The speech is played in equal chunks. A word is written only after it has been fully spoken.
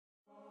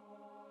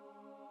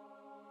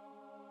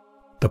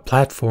the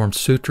Platform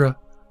Sutra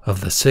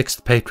of the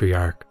Sixth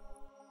Patriarch.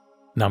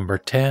 Number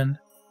 10.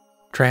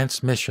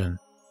 Transmission.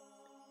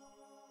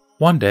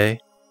 One day,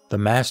 the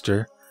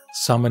Master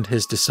summoned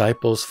his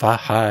disciples Fa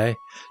Hai,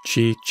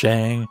 Chi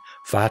Cheng,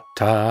 Fa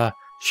Ta,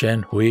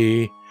 Shen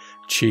Hui,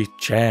 Chi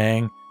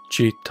Chang,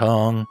 Chi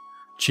Tung,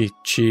 Chi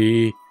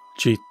Chi,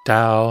 Chi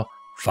Tao,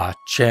 Fa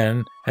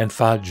Chen, and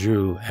Fa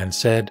Zhu, and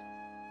said,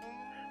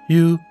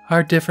 "You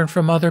are different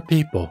from other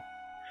people.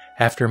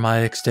 After my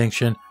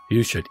extinction,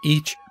 you should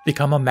each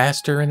become a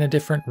master in a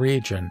different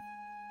region.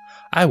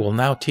 I will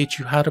now teach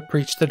you how to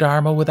preach the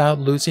Dharma without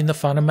losing the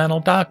fundamental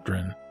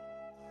doctrine.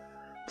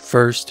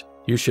 First,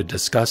 you should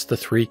discuss the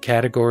 3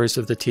 categories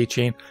of the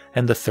teaching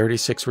and the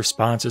 36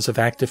 responses of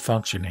active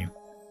functioning.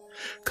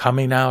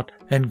 Coming out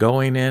and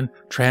going in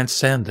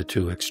transcend the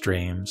 2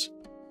 extremes.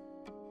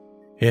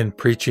 In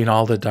preaching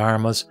all the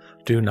Dharmas,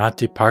 do not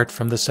depart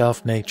from the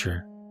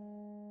self-nature.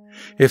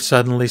 If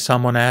suddenly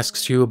someone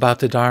asks you about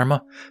the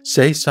Dharma,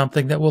 say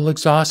something that will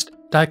exhaust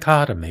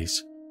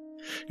dichotomies.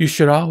 You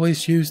should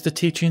always use the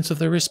teachings of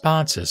the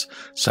responses,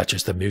 such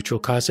as the mutual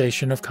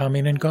causation of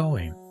coming and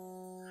going.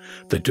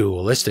 The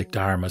dualistic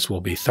dharmas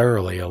will be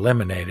thoroughly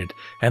eliminated,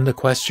 and the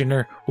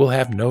questioner will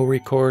have no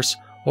recourse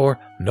or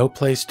no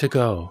place to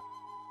go.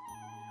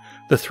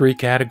 The 3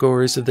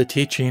 categories of the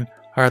teaching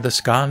are the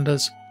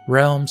skandhas,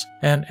 realms,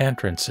 and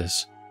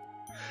entrances.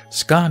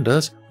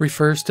 Skandhas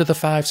refers to the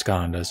 5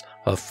 skandhas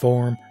of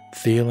form,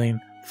 feeling,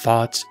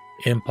 thoughts,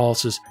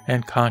 impulses,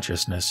 and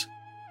consciousness.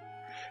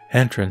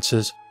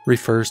 Entrances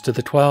refers to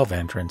the 12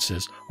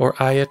 entrances, or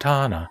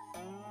ayatana,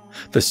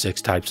 the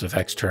 6 types of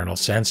external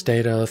sense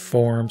data of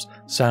forms,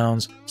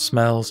 sounds,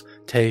 smells,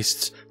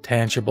 tastes,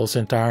 tangibles,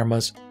 and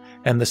dharmas,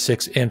 and the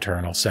 6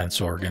 internal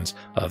sense organs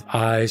of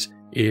eyes,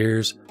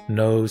 ears,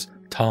 nose,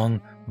 tongue,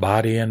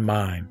 body, and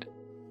mind.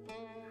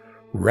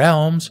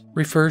 Realms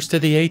refers to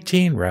the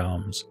 18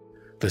 realms,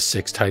 the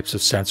 6 types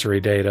of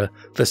sensory data,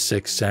 the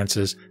 6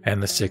 senses,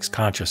 and the 6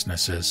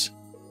 consciousnesses.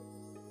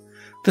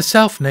 The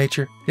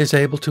self-nature is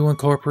able to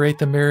incorporate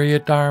the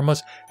myriad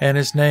dharmas and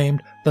is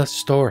named the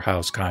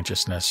storehouse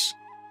consciousness.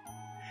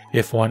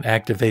 If one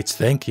activates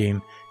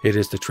thinking, it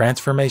is the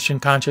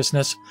transformation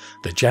consciousness,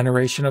 the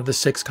generation of the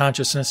 6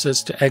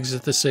 consciousnesses to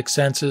exit the 6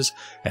 senses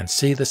and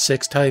see the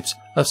 6 types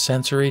of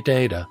sensory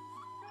data.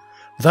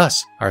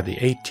 Thus are the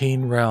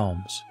 18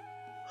 realms.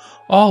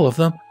 All of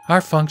them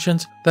are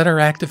functions that are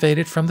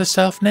activated from the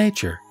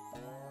self-nature.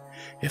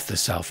 If the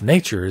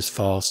self-nature is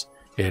false,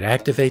 it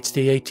activates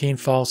the 18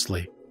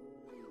 falsely.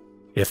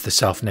 If the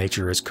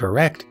self-nature is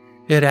correct,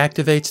 it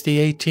activates the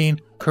 18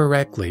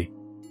 correctly.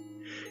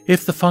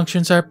 If the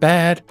functions are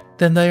bad,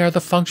 then they are the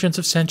functions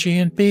of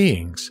sentient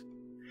beings.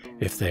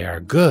 If they are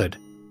good,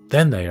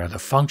 then they are the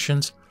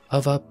functions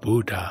of a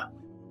Buddha.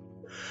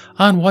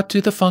 On what do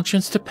the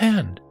functions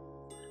depend?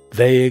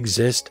 They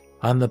exist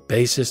on the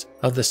basis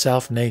of the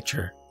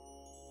self-nature.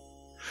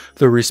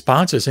 The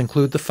responses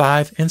include the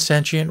 5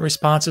 insentient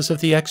responses of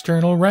the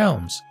external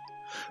realms,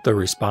 the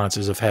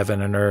responses of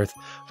heaven and earth,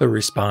 the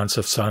response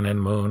of sun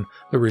and moon,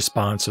 the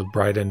response of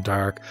bright and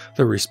dark,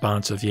 the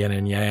response of yin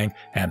and yang,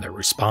 and the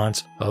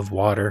response of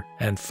water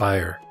and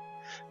fire.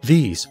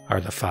 These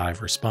are the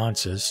 5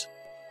 responses.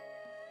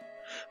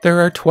 There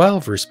are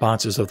 12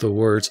 responses of the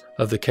words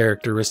of the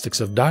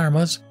characteristics of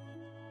dharmas,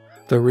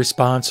 the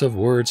response of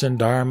words and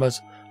dharmas,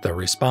 the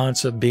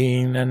response of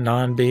being and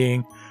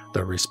non-being,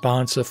 the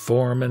response of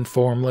form and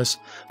formless,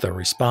 the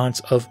response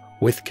of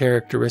with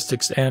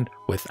characteristics and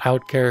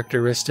without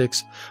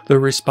characteristics, the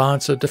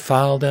response of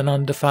defiled and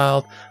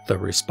undefiled, the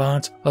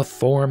response of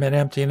form and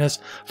emptiness,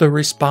 the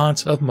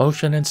response of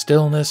motion and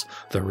stillness,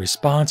 the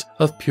response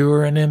of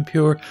pure and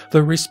impure,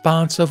 the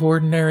response of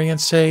ordinary and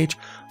sage,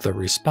 the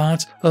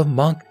response of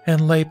monk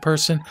and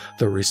layperson,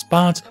 the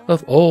response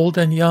of old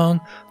and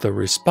young, the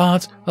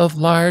response of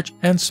large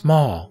and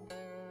small.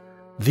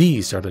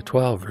 These are the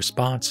 12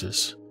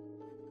 responses.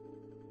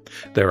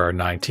 There are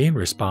 19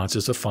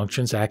 responses of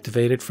functions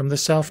activated from the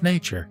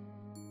self-nature.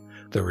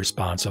 The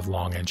response of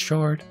long and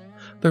short,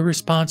 the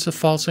response of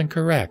false and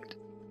correct,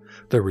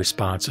 the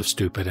response of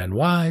stupid and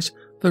wise,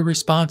 the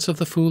response of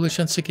the foolish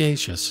and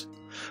sagacious,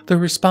 the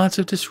response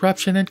of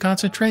disruption and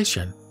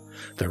concentration,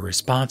 the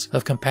response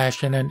of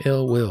compassion and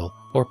ill will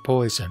or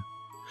poison,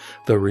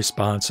 the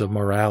response of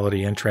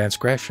morality and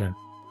transgression,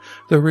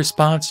 the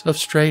response of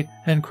straight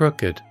and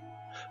crooked,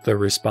 the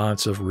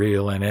response of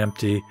real and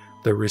empty,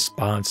 the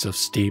response of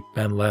steep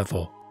and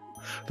level,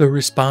 the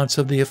response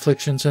of the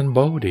afflictions and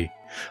bodhi,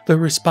 the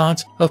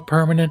response of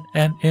permanent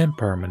and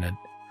impermanent,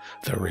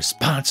 the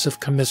response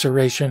of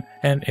commiseration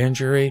and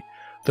injury,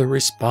 the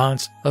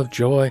response of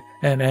joy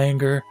and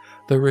anger,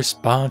 the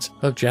response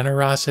of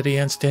generosity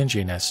and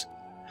stinginess,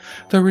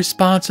 the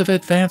response of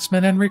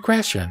advancement and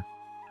regression,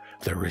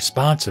 the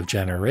response of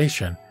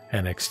generation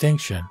and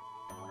extinction,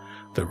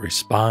 the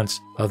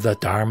response of the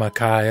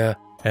Dharmakaya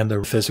and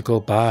the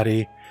physical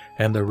body,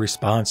 and the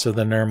response of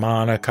the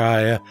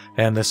Nirmanakaya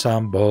and the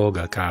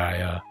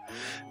Sambhogakaya.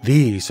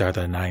 These are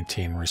the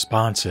 19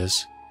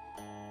 responses.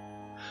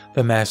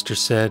 The Master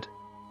said,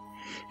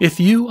 "If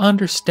you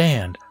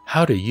understand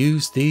how to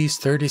use these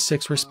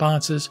 36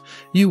 responses,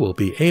 you will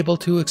be able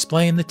to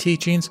explain the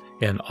teachings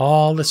in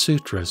all the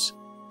sutras.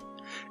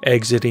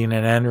 Exiting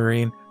and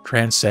entering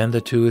transcend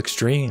the two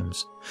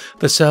extremes.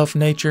 The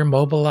self-nature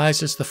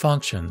mobilizes the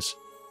functions.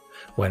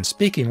 When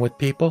speaking with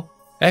people,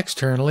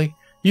 externally,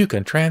 you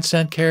can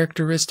transcend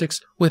characteristics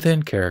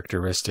within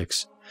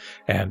characteristics,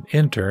 and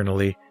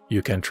internally,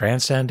 you can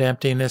transcend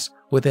emptiness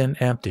within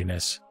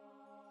emptiness.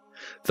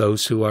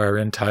 Those who are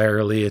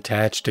entirely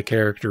attached to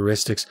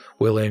characteristics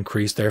will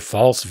increase their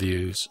false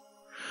views.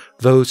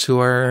 Those who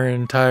are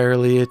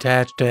entirely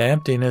attached to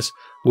emptiness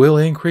will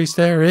increase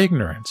their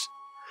ignorance.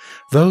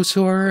 Those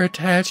who are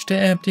attached to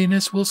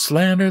emptiness will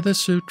slander the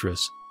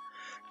sutras.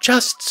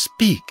 Just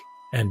speak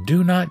and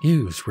do not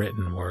use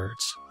written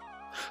words.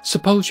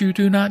 Suppose you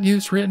do not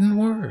use written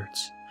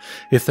words.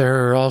 If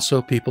there are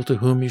also people to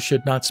whom you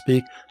should not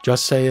speak,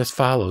 just say as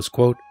follows,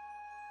 quote,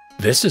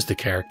 "This is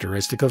the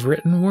characteristic of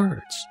written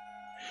words."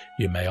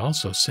 You may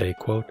also say,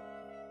 quote,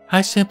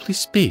 "I simply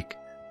speak,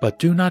 but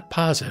do not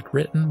posit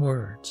written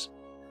words."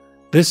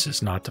 This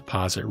is not to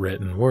posit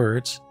written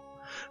words.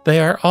 They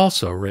are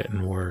also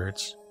written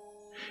words.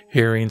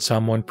 Hearing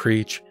someone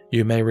preach,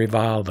 you may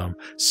revile them,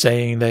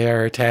 saying they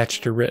are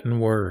attached to written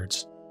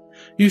words.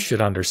 You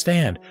should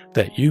understand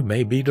that you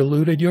may be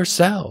deluded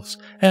yourselves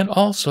and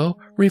also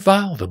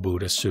revile the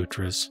Buddhist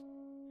sutras.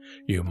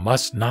 You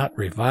must not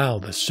revile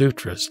the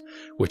sutras,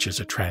 which is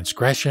a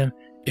transgression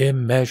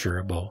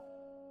immeasurable.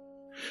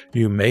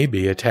 You may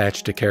be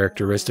attached to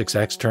characteristics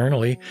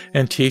externally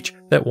and teach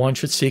that one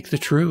should seek the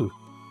truth.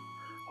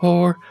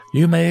 Or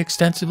you may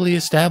extensively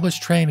establish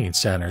training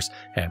centers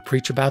and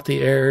preach about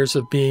the errors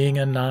of being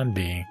and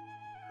non-being.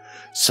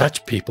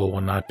 Such people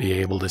will not be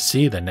able to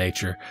see the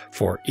nature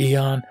for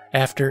eon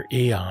after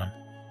eon.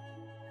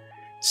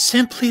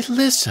 Simply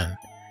listen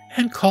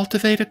and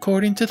cultivate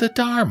according to the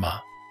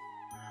Dharma.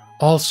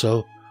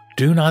 Also,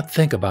 do not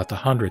think about the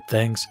 100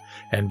 things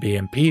and be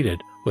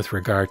impeded with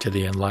regard to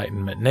the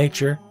enlightenment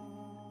nature.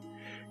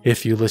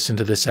 If you listen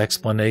to this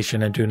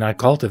explanation and do not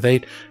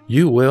cultivate,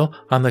 you will,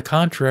 on the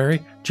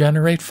contrary,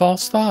 generate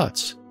false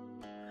thoughts.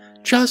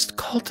 Just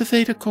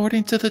cultivate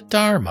according to the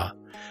Dharma,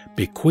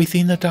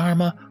 bequeathing the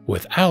Dharma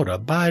without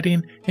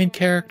abiding in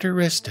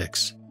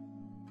characteristics.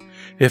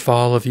 If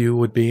all of you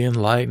would be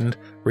enlightened,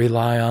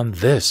 rely on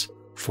this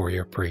for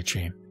your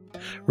preaching.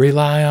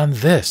 Rely on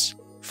this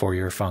for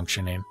your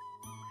functioning.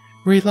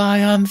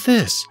 Rely on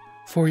this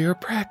for your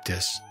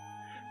practice.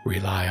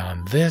 Rely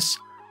on this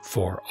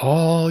for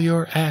all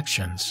your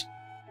actions.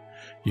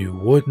 You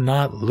would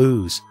not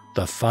lose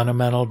the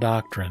fundamental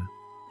doctrine.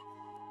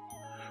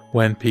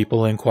 When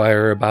people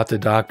inquire about the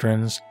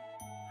doctrines,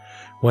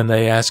 when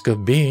they ask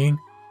of being,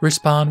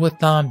 respond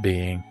with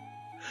non-being.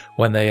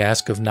 When they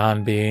ask of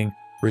non-being,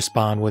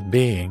 respond with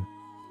being.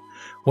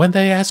 When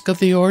they ask of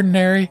the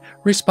ordinary,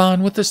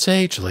 respond with the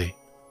sagely.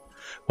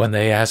 When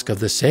they ask of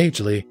the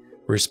sagely,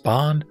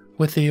 respond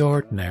with the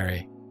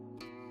ordinary.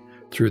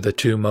 Through the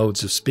two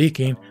modes of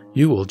speaking,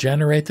 you will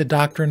generate the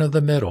doctrine of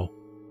the middle.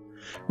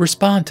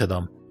 Respond to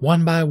them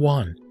one by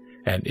one,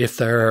 and if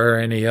there are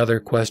any other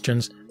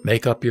questions,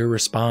 make up your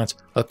response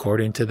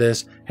according to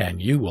this,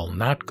 and you will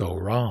not go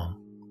wrong.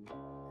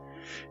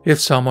 If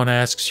someone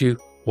asks you,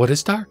 "What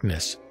is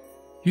darkness?"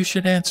 you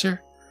should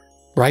answer,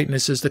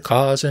 "Brightness is the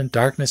cause and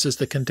darkness is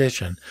the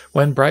condition.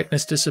 When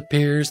brightness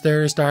disappears,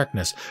 there is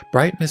darkness.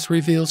 Brightness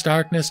reveals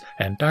darkness,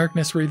 and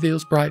darkness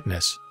reveals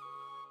brightness."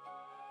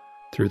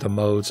 Through the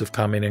modes of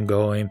coming and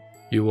going,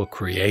 you will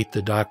create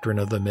the doctrine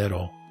of the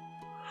middle.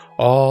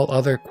 All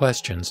other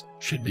questions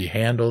should be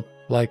handled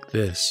like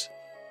this.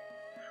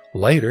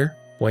 Later,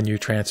 when you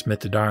transmit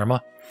the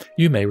Dharma,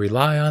 you may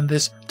rely on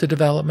this to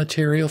develop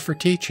material for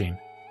teaching.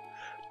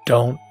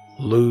 Don't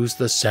lose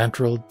the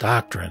central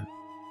doctrine.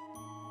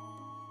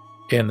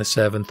 In the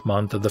 7th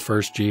month of the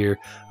 1st year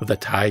of the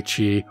Tai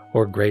Chi,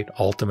 or Great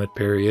Ultimate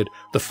Period,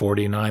 the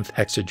 49th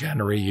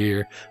hexagenary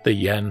year, the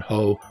Yen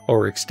Ho,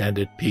 or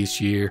Extended Peace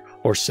Year,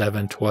 or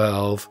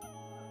 712,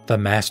 the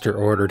Master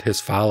ordered his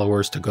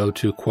followers to go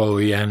to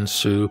Kuo-Yen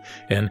Su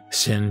in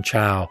Sin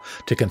Chao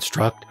to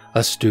construct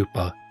a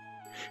stupa.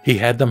 He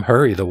had them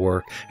hurry the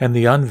work, and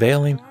the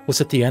unveiling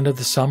was at the end of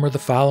the summer the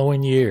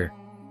following year.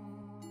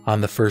 On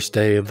the 1st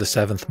day of the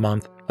 7th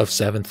month of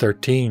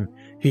 713,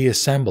 he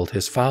assembled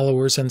his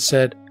followers and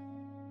said,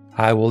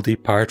 "I will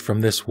depart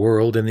from this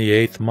world in the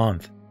 8th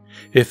month.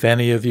 If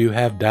any of you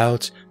have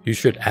doubts, you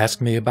should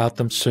ask me about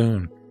them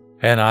soon,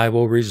 and I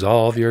will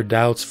resolve your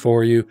doubts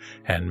for you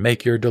and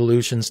make your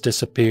delusions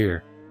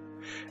disappear.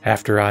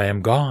 After I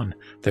am gone,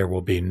 there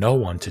will be no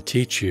one to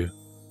teach you."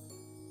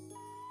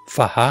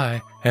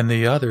 Fahai and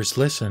the others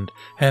listened,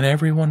 and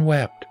everyone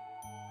wept.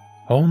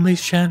 Only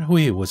Shen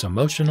Hui was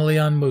emotionally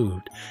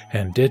unmoved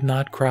and did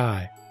not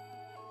cry.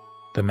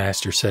 The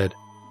Master said,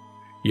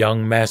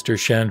 "Young Master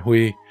Shen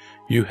Hui,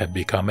 you have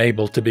become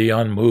able to be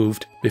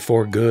unmoved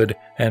before good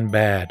and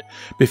bad,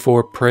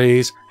 before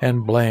praise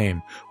and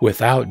blame,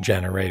 without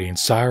generating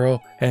sorrow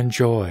and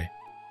joy.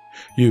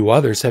 You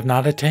others have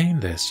not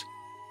attained this.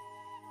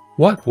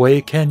 What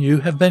way can you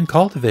have been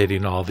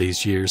cultivating all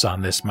these years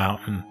on this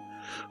mountain?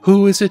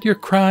 Who is it you're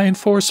crying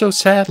for so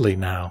sadly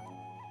now?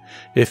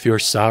 If you're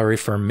sorry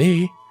for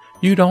me,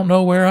 you don't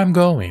know where I'm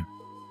going.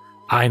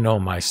 I know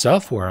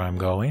myself where I'm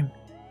going.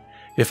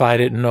 If I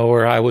didn't know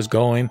where I was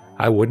going,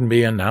 I wouldn't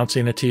be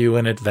announcing it to you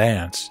in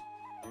advance.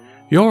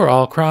 You're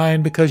all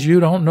crying because you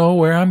don't know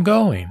where I'm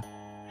going.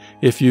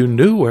 If you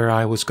knew where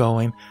I was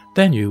going,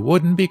 then you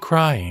wouldn't be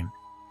crying.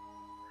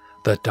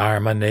 The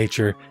Dharma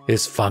nature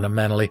is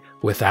fundamentally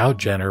without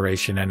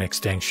generation and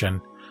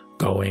extinction,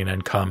 going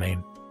and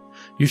coming.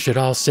 You should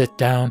all sit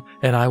down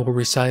and I will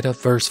recite a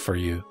verse for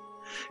you.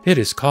 It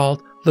is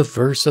called the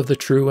verse of the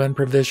true and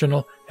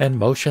provisional and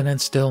motion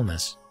and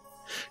stillness.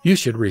 You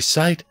should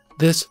recite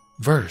this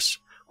verse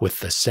with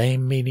the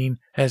same meaning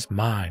as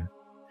mine.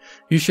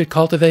 You should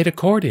cultivate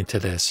according to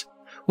this,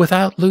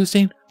 without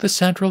losing the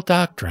central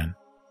doctrine.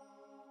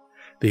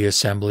 The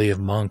assembly of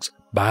monks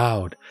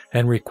bowed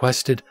and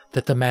requested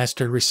that the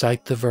master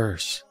recite the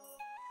verse.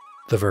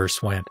 The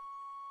verse went,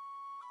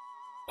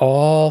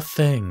 "All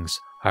things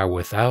are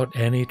without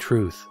any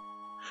truth.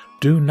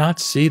 Do not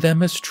see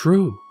them as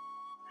true.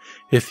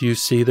 If you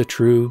see the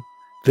true,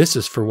 this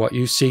is for what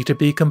you see to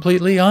be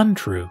completely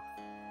untrue.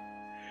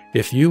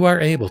 If you are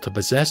able to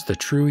possess the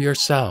true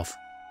yourself,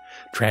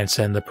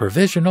 transcend the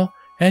provisional,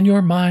 and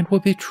your mind will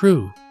be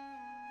true.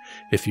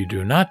 If you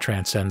do not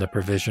transcend the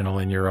provisional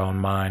in your own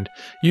mind,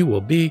 you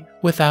will be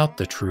without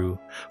the true,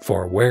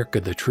 for where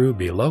could the true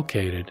be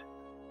located?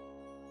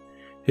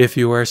 If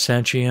you are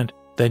sentient,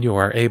 then you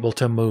are able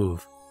to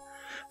move.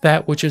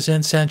 That which is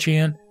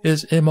insentient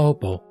is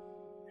immobile.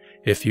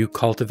 If you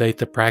cultivate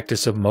the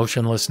practice of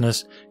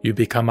motionlessness, you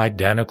become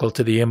identical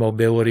to the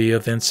immobility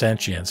of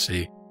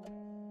insentiency.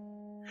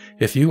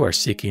 If you are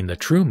seeking the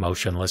true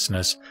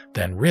motionlessness,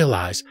 then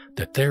realize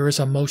that there is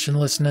a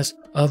motionlessness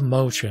of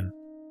motion.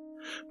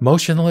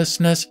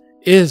 Motionlessness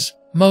is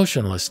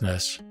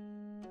motionlessness.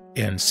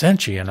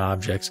 Insentient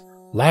objects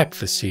lack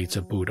the seeds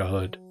of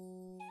Buddhahood.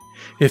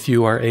 If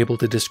you are able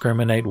to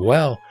discriminate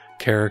well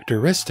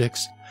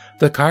characteristics,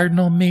 the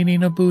cardinal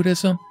meaning of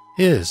Buddhism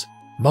is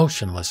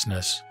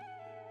motionlessness.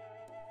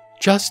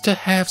 Just to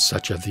have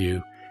such a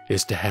view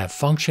is to have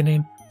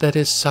functioning that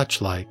is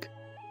such-like.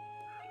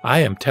 I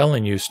am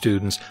telling you,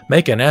 students,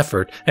 make an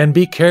effort and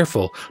be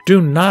careful. Do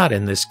not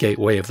in this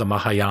gateway of the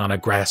Mahayana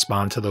grasp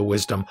onto the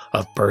wisdom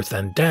of birth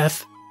and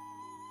death.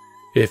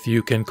 If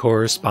you can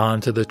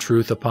correspond to the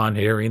truth upon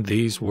hearing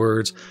these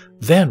words,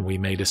 then we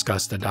may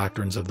discuss the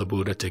doctrines of the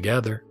Buddha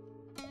together.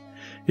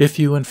 If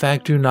you in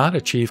fact do not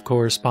achieve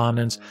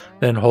correspondence,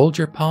 then hold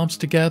your palms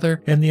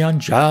together in the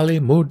Anjali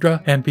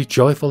Mudra and be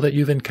joyful that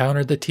you've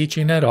encountered the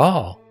teaching at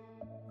all.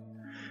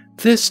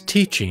 This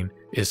teaching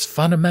is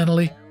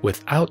fundamentally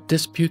without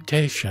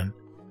disputation,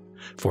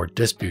 for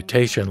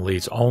disputation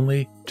leads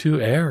only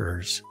to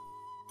errors.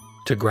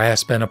 To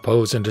grasp and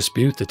oppose and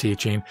dispute the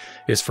teaching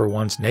is for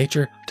one's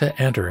nature to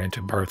enter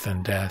into birth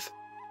and death.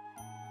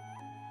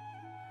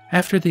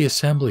 After the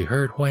assembly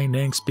heard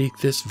Huineng speak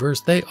this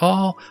verse, they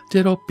all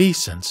did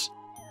obeisance.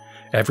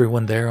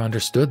 Everyone there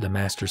understood the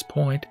master's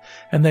point,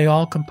 and they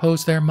all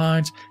composed their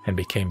minds and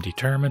became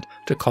determined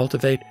to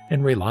cultivate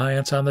in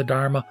reliance on the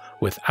Dharma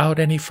without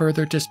any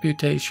further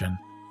disputation.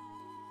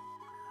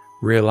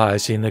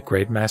 Realizing that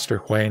Great Master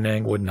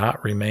Huineng would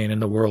not remain in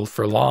the world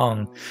for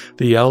long,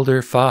 the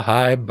elder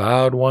Fahai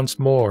bowed once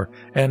more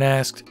and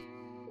asked,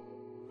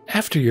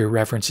 "After your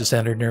reverences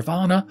enter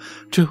nirvana,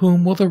 to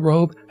whom will the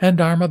robe and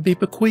Dharma be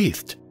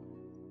bequeathed?"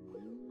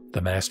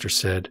 The master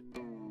said,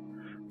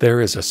 "There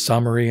is a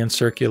summary in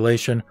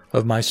circulation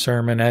of my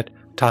sermon at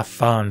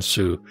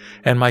Tafansu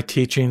and my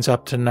teachings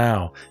up to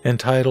now,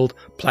 entitled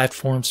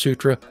Platform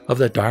Sutra of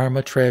the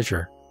Dharma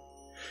Treasure.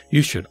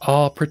 You should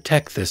all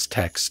protect this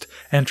text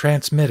and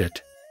transmit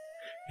it.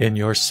 In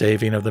your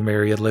saving of the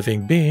myriad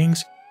living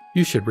beings,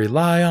 you should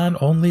rely on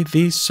only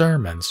these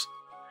sermons.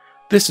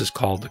 This is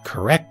called the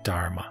correct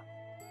Dharma.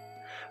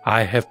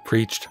 I have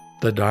preached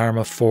the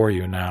Dharma for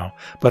you now,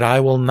 but I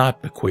will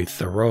not bequeath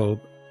the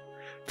robe.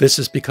 This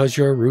is because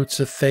your roots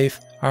of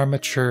faith are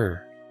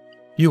mature.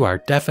 You are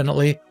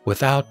definitely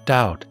without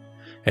doubt,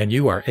 and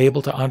you are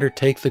able to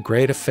undertake the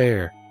great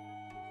affair.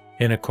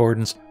 In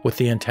accordance with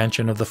the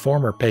intention of the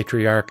former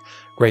Patriarch,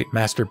 Great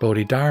Master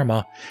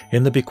Bodhidharma,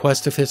 in the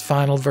bequest of his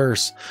final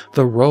verse,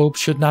 the robe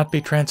should not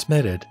be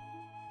transmitted.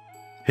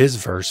 His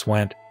verse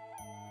went,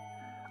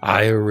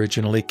 I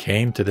originally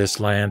came to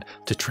this land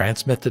to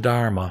transmit the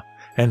Dharma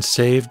and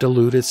save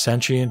deluded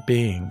sentient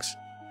beings.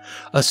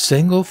 A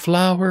single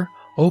flower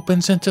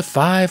opens into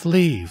 5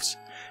 leaves,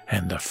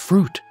 and the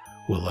fruit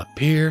will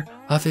appear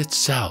of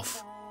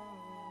itself."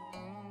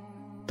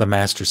 The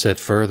Master said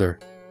further,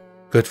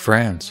 "Good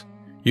friends,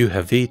 you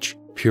have each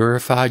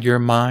purified your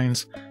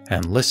minds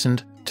and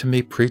listened to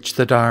me preach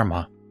the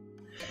Dharma.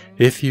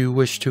 If you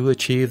wish to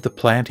achieve the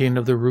planting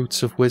of the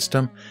roots of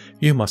wisdom,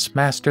 you must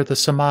master the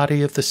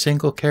samadhi of the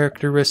single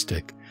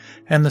characteristic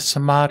and the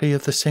samadhi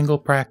of the single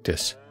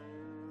practice.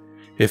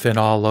 If in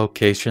all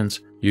locations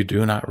you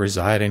do not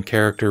reside in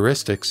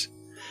characteristics,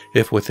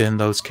 if within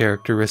those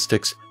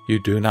characteristics you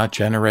do not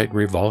generate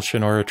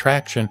revulsion or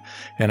attraction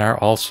and are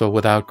also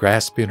without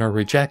grasping or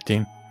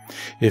rejecting,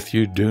 If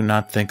you do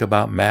not think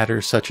about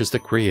matters such as the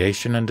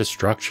creation and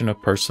destruction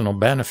of personal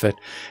benefit,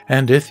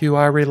 and if you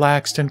are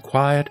relaxed and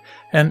quiet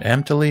and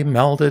emptily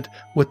melded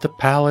with the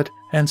pallid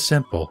and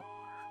simple,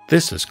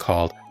 this is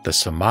called the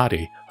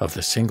samadhi of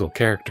the single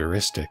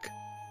characteristic.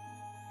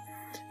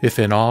 If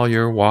in all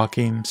your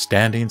walking,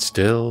 standing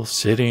still,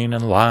 sitting,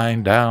 and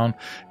lying down,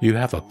 you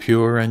have a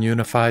pure and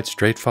unified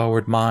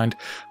straightforward mind,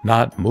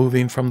 not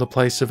moving from the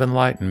place of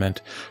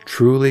enlightenment,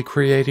 truly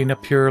creating a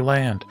pure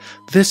land,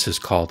 this is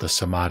called the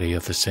samadhi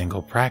of the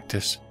single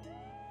practice.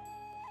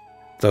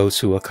 Those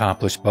who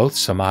accomplish both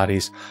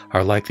samadhis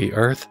are like the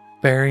earth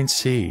bearing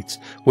seeds,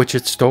 which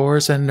it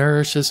stores and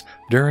nourishes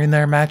during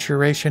their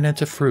maturation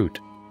into fruit.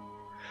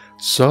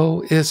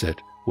 So is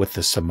it with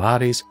the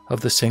samadhis of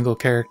the single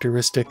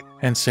characteristic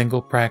and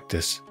single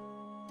practice.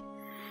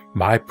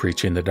 My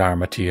preaching the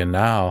Dharma to you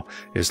now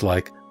is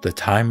like the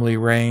timely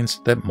rains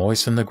that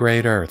moisten the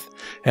great earth,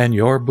 and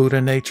your Buddha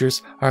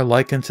natures are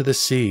likened to the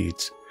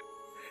seeds.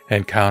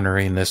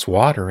 Encountering this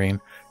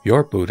watering,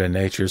 your Buddha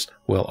natures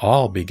will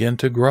all begin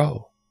to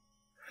grow.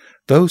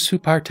 Those who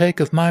partake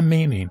of my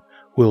meaning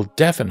will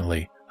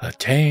definitely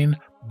attain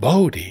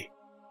Bodhi.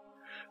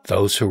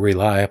 Those who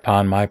rely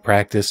upon my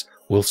practice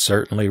will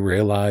certainly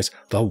realize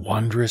the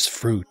wondrous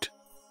fruit.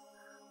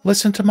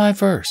 Listen to my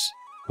verse,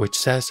 which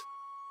says,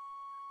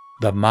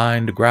 "The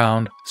mind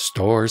ground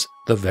stores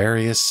the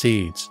various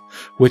seeds,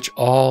 which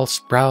all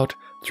sprout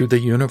through the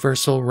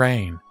universal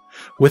rain.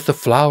 With the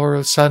flower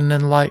of sudden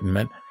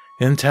enlightenment,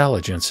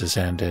 intelligence is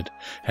ended,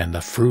 and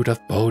the fruit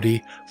of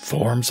Bodhi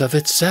forms of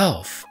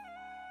itself."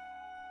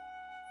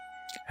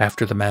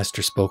 After the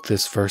Master spoke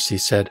this verse, he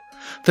said,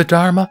 "The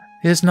Dharma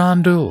is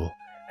non-dual,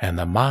 and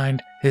the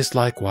mind is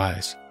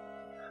likewise.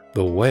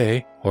 The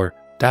way, or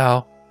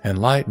Tao,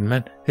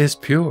 enlightenment, is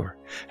pure,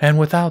 and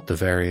without the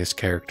various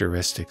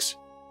characteristics.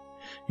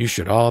 You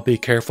should all be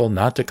careful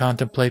not to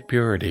contemplate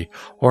purity,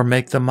 or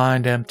make the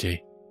mind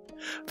empty.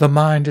 The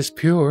mind is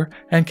pure,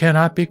 and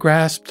cannot be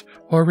grasped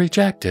or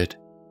rejected.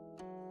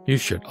 You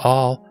should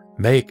all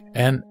make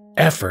an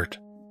effort.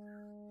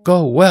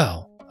 Go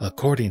well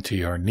according to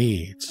your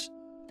needs."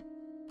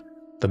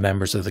 The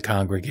members of the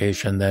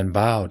congregation then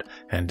bowed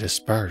and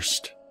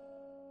dispersed.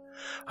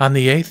 On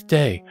the 8th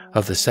day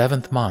of the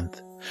 7th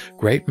month,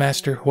 Great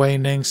Master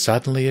Huineng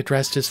suddenly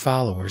addressed his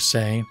followers,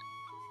 saying,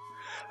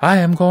 "I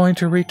am going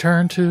to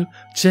return to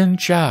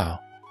Jinjiao.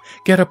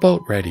 Get a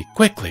boat ready,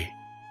 quickly."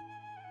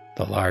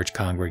 The large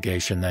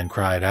congregation then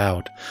cried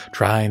out,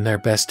 trying their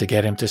best to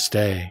get him to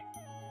stay.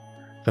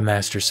 The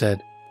Master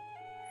said,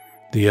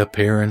 "The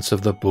appearance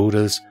of the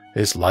Buddhas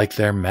is like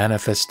their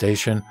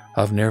manifestation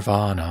of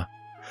nirvana.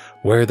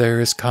 Where there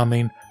is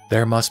coming,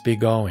 there must be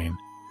going.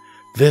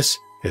 This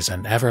is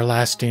an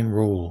everlasting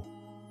rule.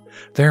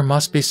 There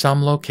must be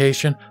some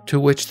location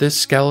to which this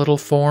skeletal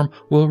form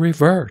will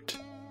revert."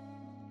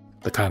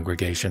 The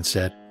congregation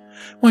said,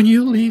 "When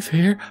you leave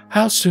here,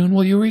 how soon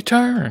will you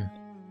return?"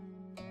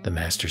 The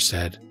Master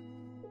said,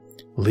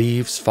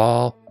 "Leaves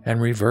fall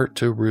and revert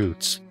to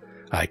roots.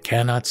 I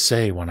cannot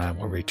say when I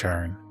will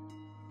return."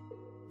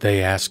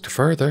 They asked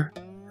further,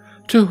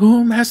 "To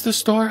whom has the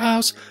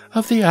storehouse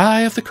of the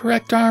eye of the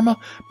correct Dharma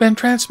been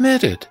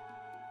transmitted?"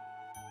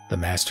 The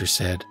Master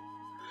said,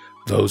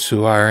 "Those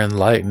who are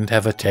enlightened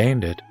have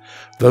attained it.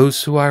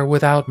 Those who are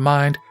without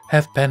mind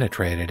have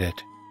penetrated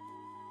it."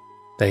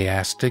 They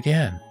asked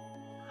again,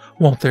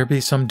 "Won't there be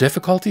some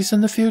difficulties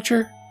in the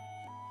future?"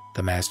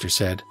 The Master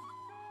said,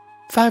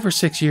 5 or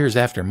 6 years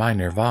after my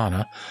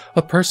nirvana,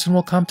 a person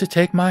will come to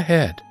take my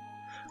head.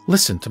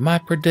 Listen to my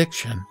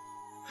prediction.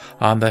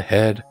 On the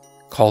head,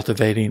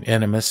 cultivating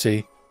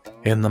intimacy.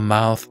 In the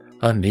mouth,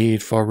 a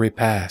need for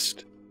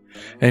repast.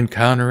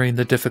 Encountering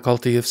the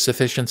difficulty of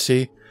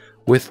sufficiency.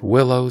 With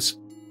willows,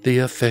 the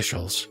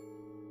officials."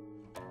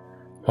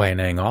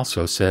 Huineng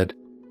also said,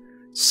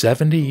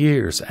 70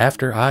 years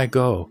after I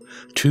go,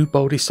 2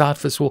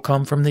 bodhisattvas will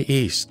come from the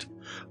east,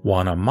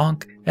 one a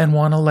monk and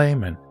one a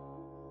layman.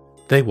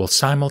 They will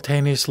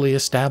simultaneously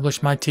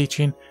establish my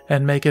teaching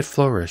and make it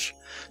flourish,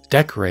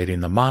 decorating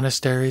the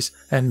monasteries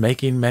and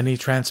making many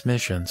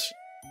transmissions."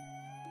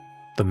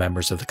 The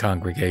members of the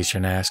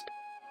congregation asked,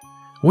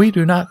 "We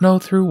do not know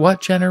through what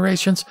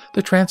generations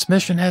the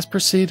transmission has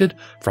proceeded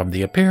from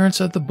the appearance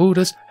of the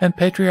Buddhas and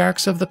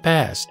Patriarchs of the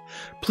past.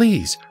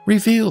 Please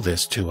reveal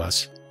this to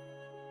us."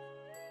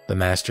 The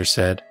Master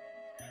said,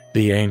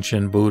 "The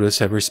ancient Buddhas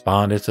have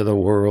responded to the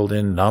world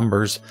in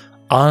numbers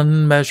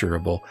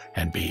unmeasurable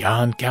and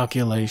beyond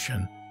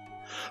calculation.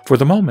 For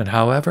the moment,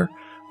 however,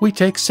 we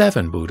take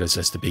 7 Buddhas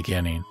as the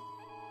beginning.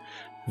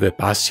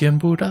 Vipassana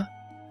Buddha,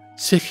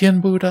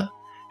 Sikhin Buddha,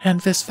 and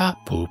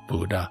Visvapu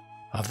Buddha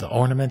of the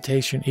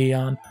ornamentation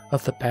eon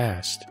of the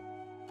past,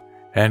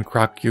 and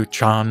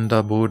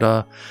Krakyuchanda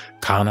Buddha,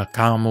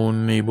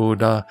 Kanakamuni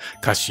Buddha,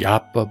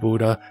 Kashyapa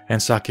Buddha,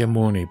 and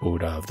Sakyamuni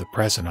Buddha of the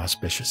present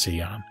auspicious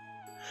eon.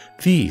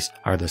 These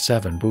are the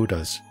 7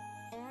 Buddhas.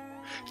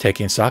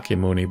 Taking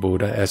Sakyamuni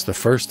Buddha as the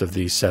first of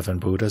these 7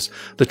 Buddhas,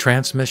 the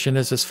transmission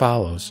is as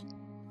follows.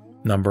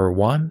 Number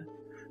 1,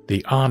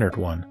 the honored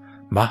one,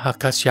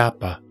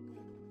 Mahakasyapa.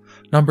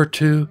 Number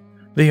 2,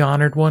 the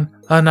Honored One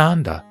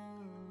Ananda.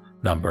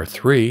 Number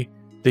 3,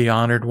 the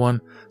Honored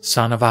One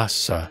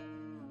Sanavasa.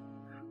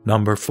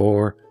 Number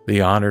 4,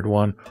 the Honored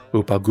One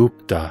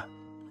Upagupta.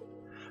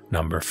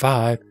 Number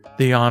 5,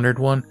 the Honored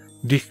One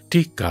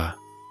Diktika.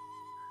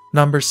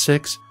 Number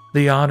 6,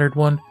 the Honored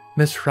One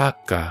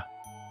Misraka.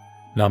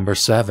 Number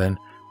 7,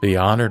 the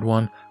Honored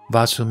One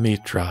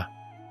Vasumitra.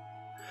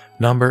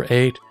 Number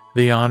 8,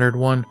 the Honored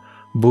One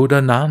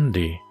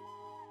Buddhanandi.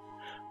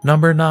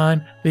 Number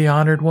 9, the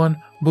Honored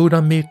One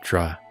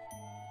Buddhamitra.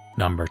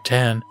 Number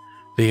 10,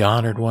 the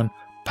Honored One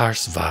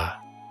Parsva.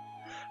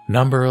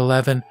 Number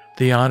 11,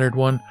 the Honored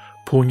One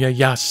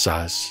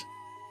Punyayasas.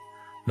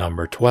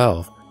 Number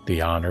 12,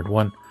 the Honored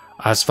One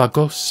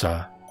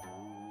Asvagosa.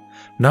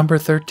 Number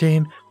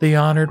 13, the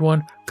Honored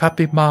One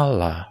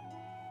Kapimala.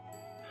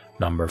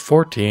 Number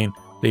 14,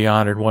 the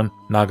Honored One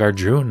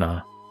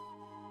Nagarjuna.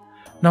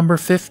 Number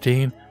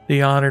 15,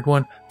 the Honored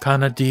One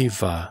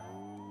Kanadiva.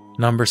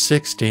 Number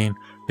 16,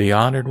 the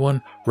Honored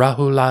One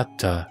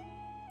Rahulata.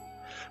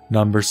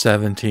 Number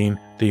 17,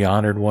 the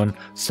Honored One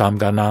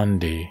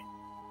Samganandi.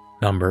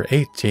 Number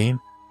 18,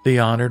 the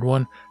Honored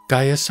One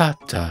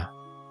Gayasata.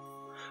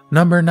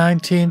 Number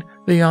 19,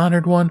 the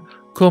Honored One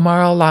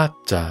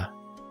Kumaralata.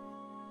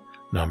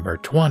 Number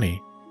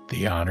 20,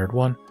 the Honored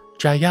One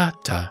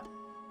Jayata.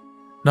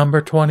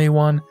 Number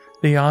 21,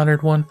 the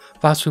Honored One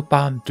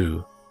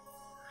Vasubandhu.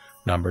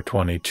 Number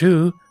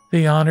 22,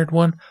 the Honored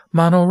One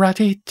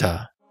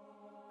Manoratita.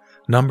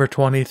 Number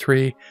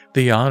 23,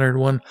 the Honored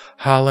One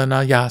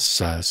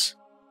Halanayasas.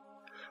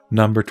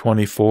 Number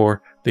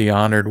 24, the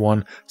Honored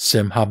One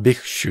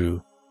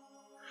Simhabhikshu.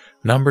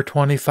 Number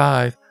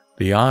 25,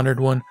 the Honored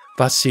One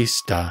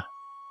Vasista.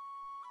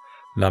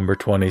 Number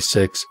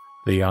 26,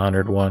 the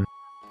Honored One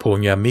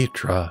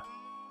Punyamitra.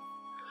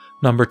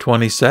 Number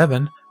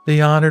 27,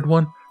 the Honored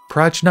One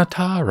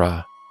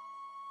Prajnatara.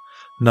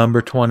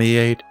 Number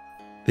 28,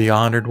 the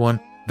Honored One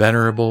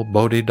Venerable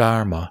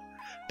Bodhidharma,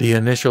 the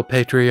initial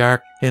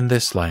patriarch in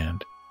this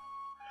land.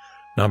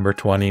 Number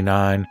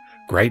 29,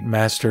 Great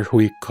Master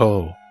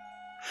Huiko.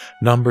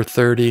 Number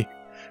 30,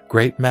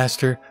 Great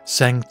Master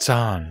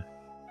Sengzan.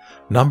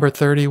 Number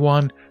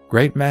 31,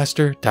 Great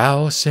Master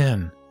Tao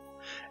Sin.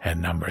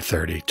 And number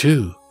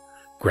 32,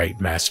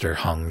 Great Master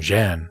Heng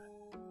Zhen.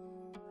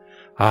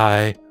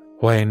 I,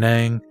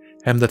 Huineng,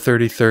 am the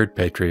 33rd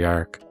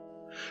Patriarch.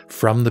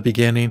 From the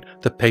beginning,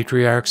 the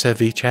Patriarchs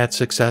have each had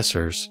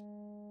successors.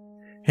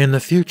 In the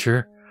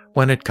future,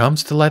 when it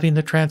comes to letting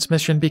the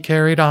transmission be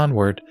carried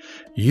onward,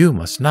 you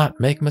must not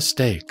make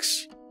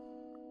mistakes.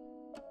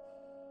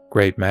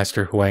 Great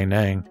Master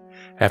Huineng,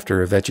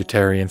 after a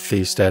vegetarian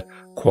feast at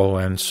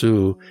Kuo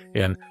Su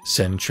in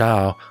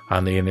Sinchao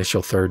on the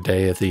initial 3rd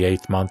day of the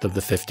 8th month of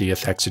the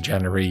 50th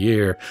hexagenary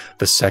year,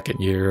 the 2nd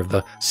year of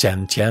the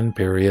Sentian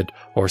period,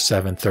 or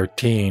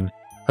 713,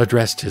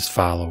 addressed his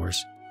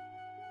followers.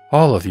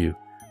 All of you,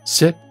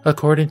 sit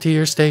according to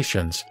your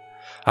stations.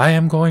 I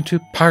am going to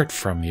part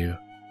from you.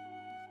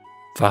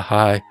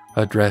 Vahai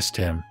addressed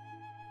him.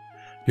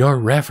 Your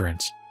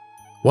Reverence,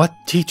 what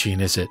teaching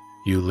is it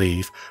you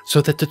leave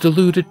so that the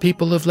deluded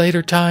people of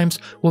later times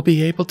will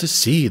be able to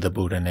see the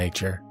Buddha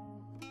nature?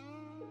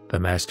 The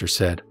Master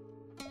said,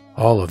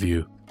 all of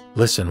you,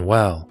 listen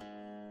well.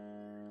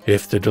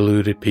 If the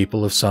deluded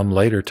people of some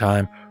later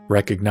time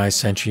recognize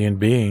sentient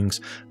beings,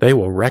 they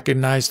will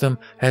recognize them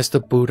as the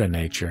Buddha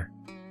nature.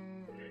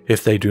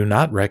 If they do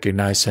not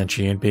recognize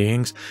sentient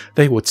beings,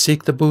 they would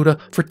seek the Buddha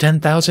for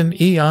 10,000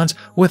 eons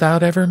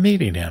without ever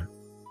meeting him.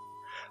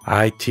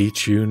 I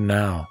teach you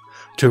now.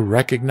 To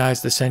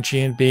recognize the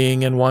sentient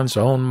being in one's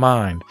own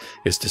mind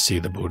is to see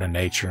the Buddha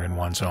nature in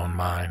one's own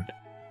mind.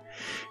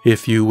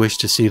 If you wish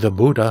to see the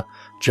Buddha,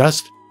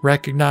 just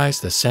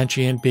recognize the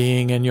sentient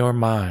being in your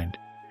mind.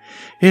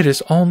 It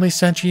is only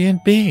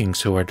sentient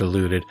beings who are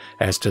deluded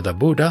as to the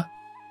Buddha.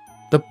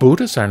 The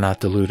Buddhas are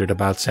not deluded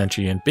about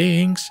sentient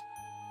beings.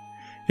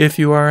 If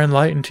you are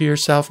enlightened to your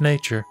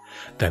self-nature,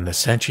 then the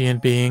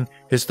sentient being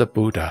is the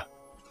Buddha.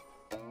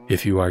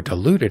 If you are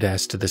deluded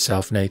as to the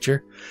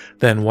self-nature,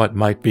 then what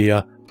might be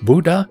a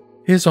Buddha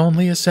is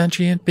only a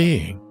sentient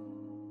being.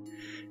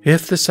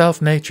 If the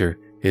self-nature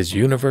is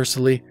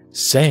universally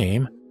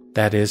same,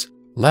 that is,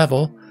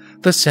 level,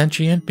 the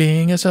sentient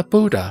being is a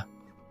Buddha.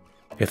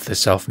 If the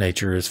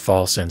self-nature is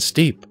false and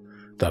steep,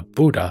 the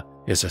Buddha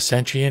is a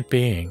sentient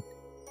being.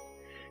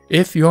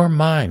 If your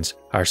minds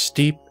are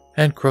steep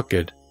and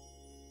crooked,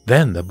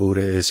 then the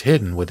Buddha is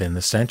hidden within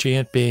the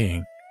sentient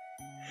being.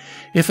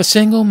 If a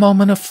single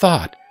moment of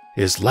thought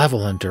is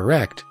level and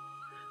direct,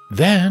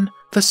 then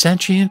the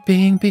sentient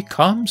being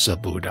becomes a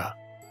Buddha.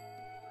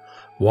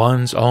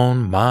 One's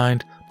own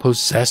mind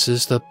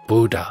possesses the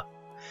Buddha,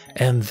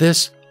 and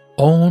this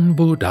own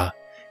Buddha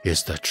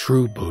is the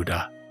true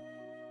Buddha.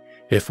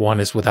 If one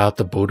is without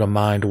the Buddha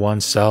mind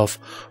oneself,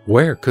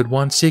 where could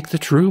one seek the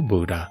true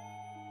Buddha?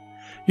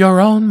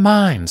 Your own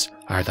minds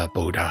are the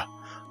Buddha.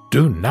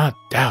 Do not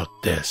doubt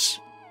this.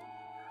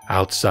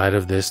 Outside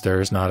of this,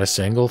 there is not a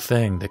single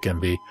thing that can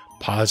be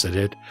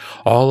posited.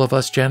 All of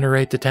us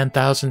generate the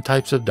 10,000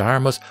 types of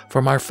dharmas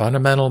from our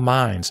fundamental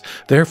minds.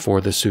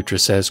 Therefore, the sutra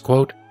says,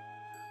 quote,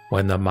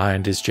 when the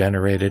mind is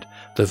generated,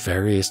 the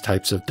various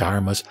types of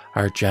dharmas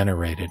are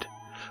generated.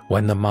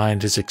 When the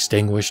mind is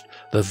extinguished,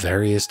 the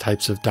various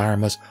types of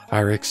dharmas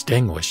are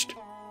extinguished.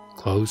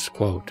 Close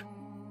quote.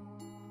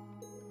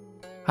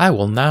 I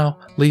will now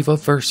leave a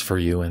verse for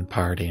you in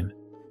parting,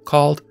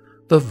 called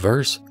the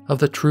Verse of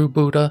the True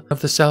Buddha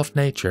of the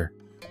Self-Nature.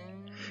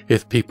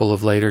 If people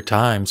of later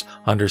times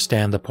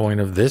understand the point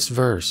of this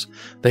verse,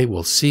 they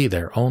will see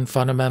their own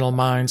fundamental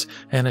minds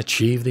and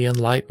achieve the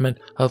enlightenment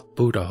of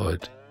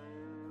Buddhahood.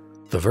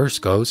 The verse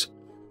goes,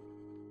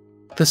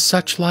 the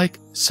such-like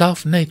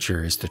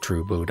self-nature is the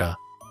true Buddha.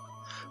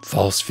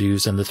 False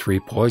views and the three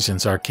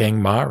poisons are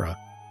King Mara.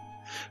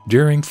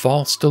 During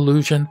false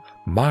delusion,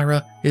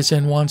 Mara is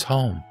in one's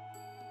home.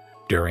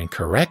 During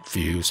correct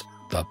views,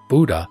 the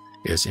Buddha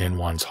is in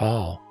one's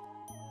hall.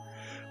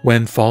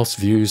 When false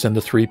views and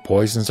the three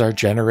poisons are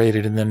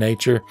generated in the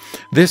nature,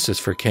 this is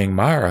for King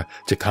Mara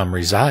to come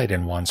reside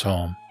in one's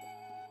home.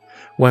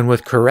 When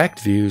with correct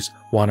views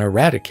one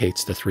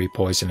eradicates the three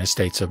poisonous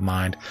states of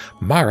mind,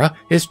 Mara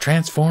is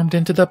transformed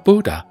into the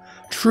Buddha,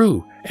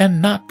 true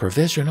and not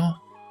provisional.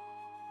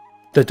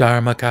 The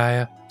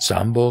Dharmakaya,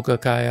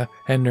 Sambhogakaya,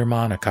 and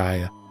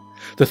Nirmanakaya,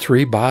 the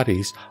three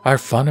bodies, are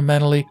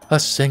fundamentally a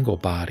single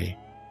body.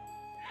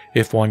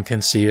 If one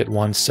can see it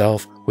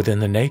oneself within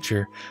the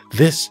nature,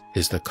 this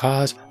is the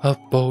cause of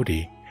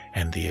Bodhi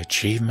and the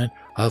achievement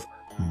of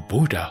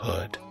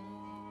Buddhahood.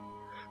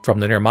 From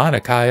the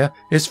Nirmanakaya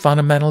is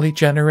fundamentally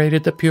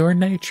generated the pure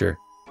nature.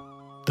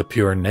 The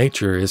pure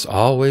nature is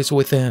always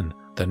within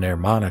the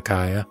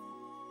Nirmanakaya.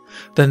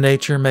 The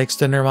nature makes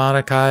the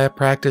Nirmanakaya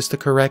practice the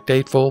correct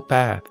Eightfold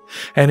Path,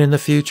 and in the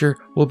future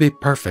will be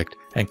perfect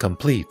and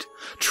complete,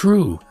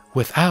 true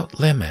without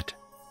limit.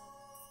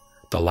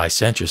 The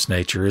licentious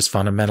nature is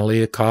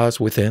fundamentally a cause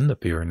within the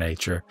pure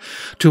nature.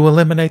 To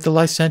eliminate the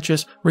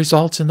licentious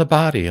results in the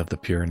body of the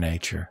pure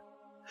nature.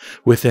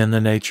 Within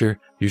the nature,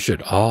 you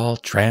should all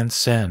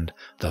transcend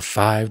the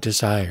 5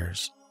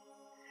 desires.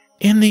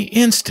 In the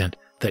instant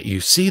that you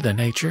see the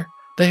nature,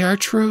 they are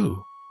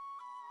true.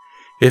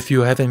 If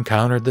you have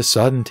encountered the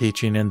sudden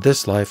teaching in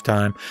this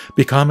lifetime,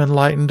 become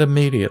enlightened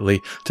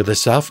immediately to the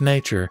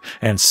self-nature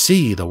and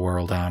see the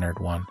world-honored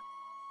one.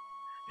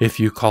 If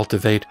you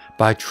cultivate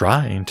by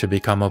trying to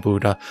become a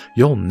Buddha,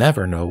 you'll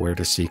never know where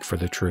to seek for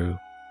the true.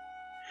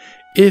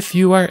 If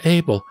you are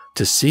able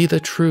to see the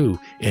true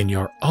in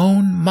your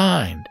own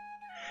mind,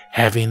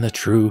 having the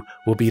true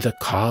will be the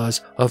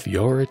cause of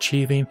your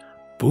achieving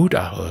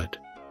Buddhahood.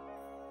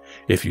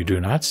 If you do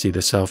not see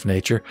the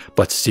self-nature,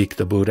 but seek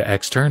the Buddha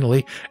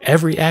externally,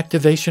 every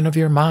activation of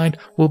your mind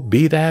will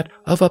be that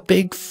of a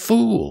big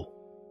fool.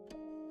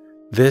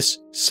 This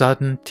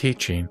sudden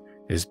teaching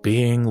is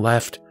being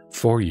left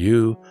for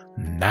you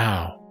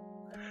now.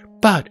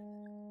 But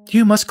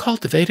you must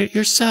cultivate it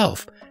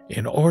yourself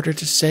in order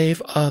to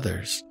save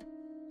others.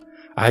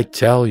 I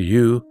tell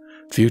you,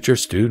 future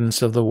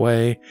students of the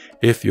way,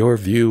 if your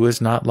view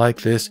is not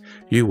like this,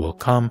 you will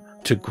come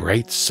to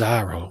great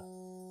sorrow.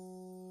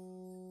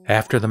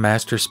 After the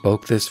Master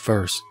spoke this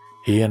verse,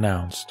 he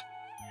announced,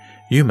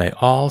 you may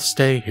all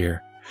stay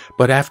here,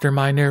 but after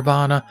my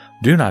nirvana,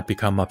 do not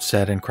become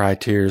upset and cry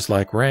tears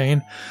like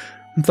rain.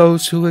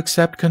 Those who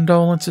accept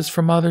condolences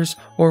from others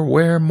or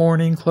wear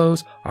mourning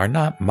clothes are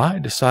not my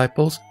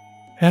disciples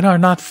and are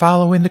not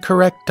following the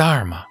correct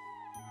Dharma.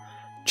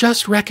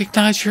 Just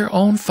recognize your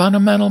own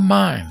fundamental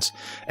minds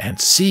and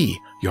see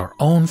your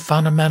own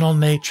fundamental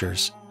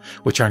natures,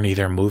 which are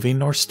neither moving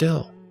nor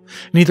still,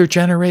 neither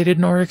generated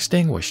nor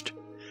extinguished,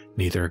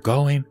 neither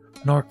going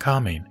nor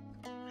coming,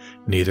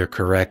 neither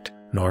correct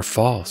nor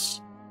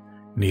false,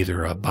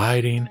 neither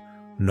abiding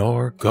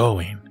nor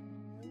going.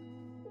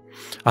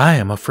 I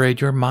am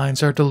afraid your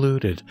minds are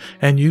deluded,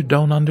 and you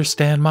don't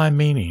understand my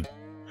meaning.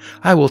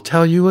 I will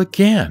tell you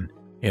again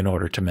in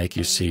order to make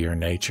you see your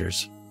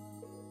natures.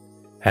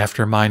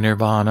 After my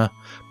nirvana,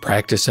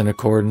 practice in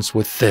accordance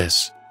with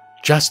this,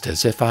 just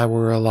as if I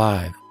were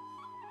alive.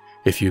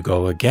 If you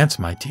go against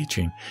my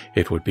teaching,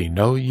 it would be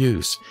no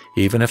use,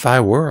 even if I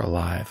were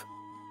alive.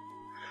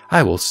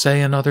 I will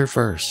say another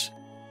verse.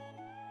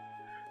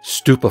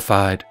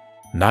 Stupefied,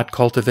 not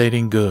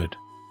cultivating good.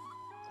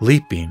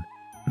 Leaping,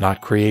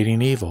 not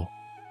creating evil.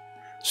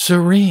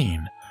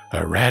 Serene,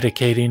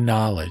 eradicating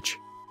knowledge.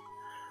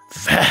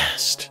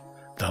 Vast,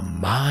 the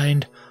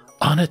mind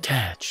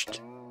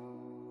unattached.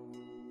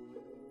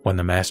 When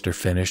the Master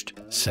finished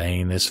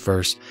saying this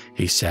verse,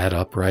 he sat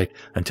upright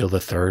until the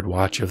 3rd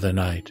watch of the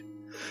night.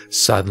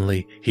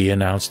 Suddenly he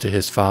announced to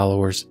his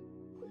followers,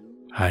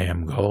 I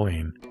am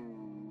going.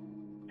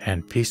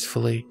 And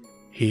peacefully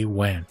he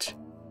went.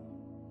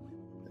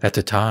 At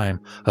the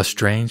time, a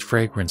strange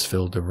fragrance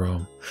filled the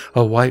room.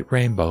 A white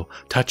rainbow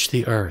touched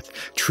the earth.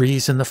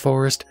 Trees in the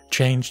forest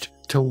changed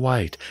to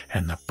white,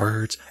 and the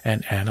birds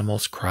and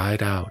animals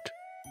cried out.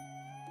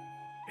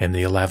 In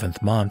the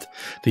 11th month,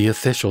 the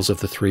officials of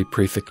the three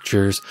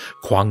prefectures,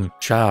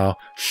 Guangzhou,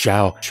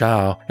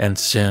 Shaochao, and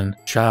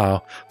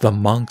Xinchao, the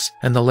monks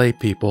and the lay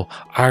people,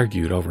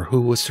 argued over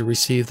who was to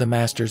receive the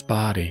master's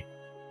body.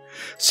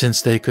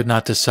 Since they could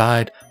not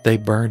decide, they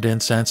burned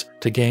incense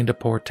to gain a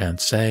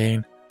portent,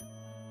 saying,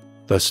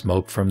 "The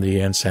smoke from the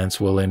incense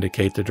will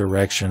indicate the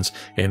directions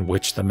in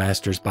which the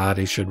master's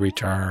body should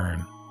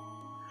return."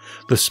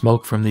 The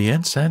smoke from the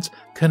incense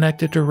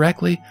connected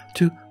directly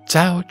to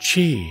Cao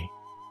Qi.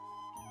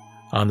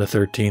 On the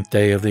 13th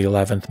day of the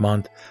 11th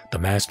month, the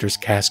master's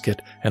casket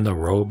and the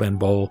robe and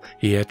bowl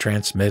he had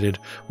transmitted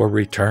were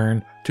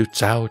returned to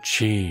Cao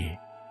Qi.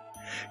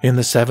 In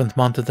the 7th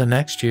month of the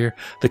next year,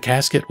 the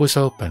casket was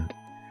opened,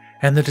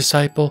 and the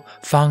disciple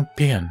Fang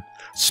Pian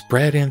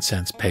spread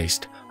incense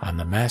paste on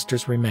the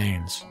master's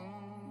remains.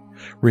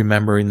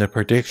 Remembering the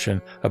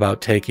prediction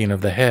about taking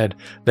of the head,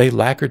 they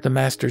lacquered the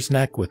master's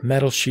neck with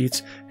metal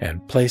sheets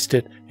and placed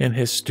it in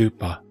his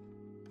stupa.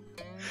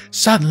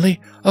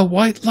 Suddenly, a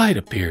white light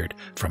appeared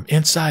from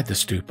inside the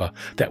stupa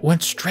that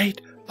went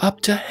straight up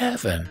to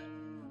heaven.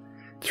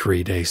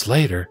 3 days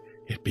later,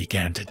 it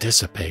began to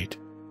dissipate.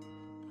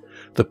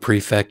 The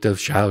prefect of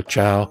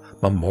Shaochao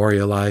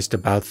memorialized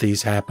about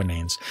these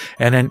happenings,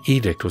 and an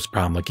edict was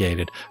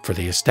promulgated for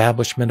the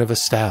establishment of a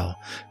stele,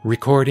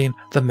 recording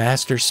the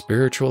master's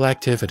spiritual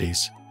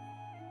activities.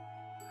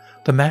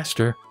 The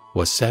master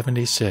was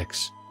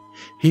 76.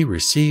 He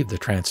received the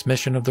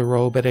transmission of the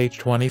robe at age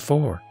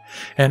 24,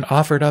 and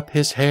offered up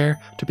his hair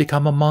to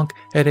become a monk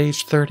at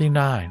age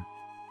 39.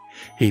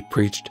 He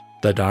preached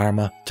the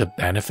Dharma to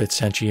benefit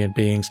sentient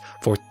beings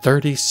for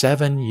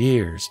 37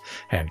 years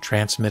and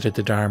transmitted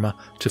the Dharma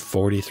to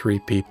 43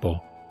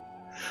 people.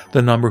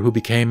 The number who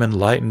became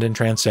enlightened and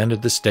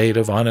transcended the state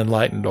of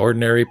unenlightened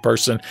ordinary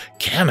person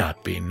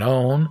cannot be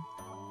known.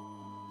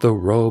 The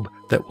robe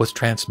that was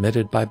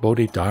transmitted by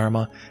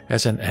Bodhidharma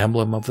as an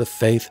emblem of the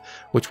faith,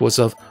 which was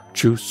of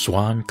Chu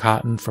Swan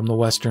cotton from the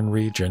western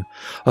region,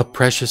 a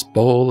precious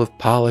bowl of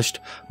polished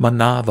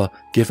manava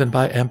given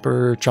by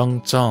Emperor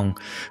Zhengzong,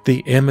 the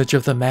image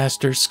of the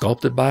master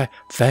sculpted by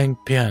Fang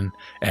Pian,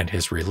 and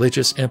his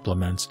religious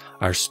implements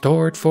are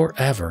stored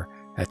forever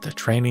at the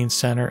training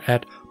center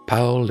at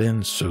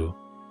Paolinsu.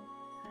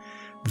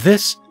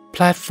 This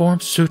platform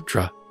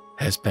sutra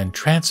has been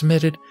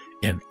transmitted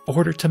in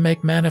order to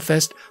make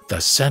manifest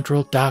the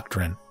central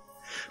doctrine,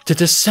 to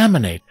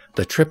disseminate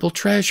the triple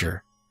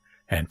treasure,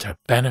 and to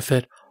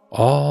benefit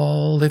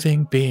all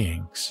living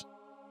beings.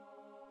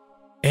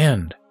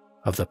 End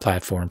of the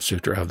Platform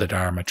Sutra of the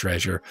Dharma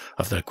Treasure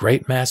of the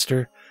Great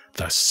Master,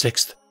 the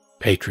Sixth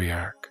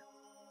Patriarch.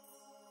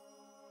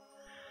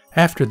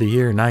 After the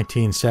year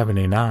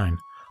 1979,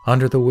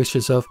 under the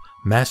wishes of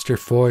Master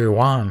Fo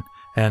Yuan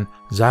and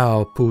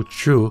Zhao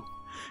Puchu,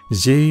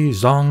 Zi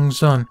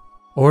Zongzun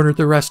ordered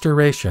the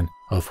restoration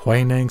of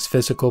Huineng's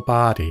physical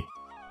body.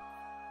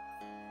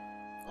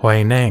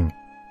 Huineng,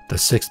 the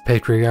sixth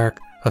patriarch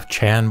of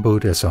Chan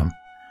Buddhism,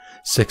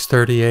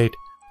 638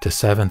 to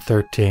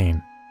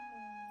 713.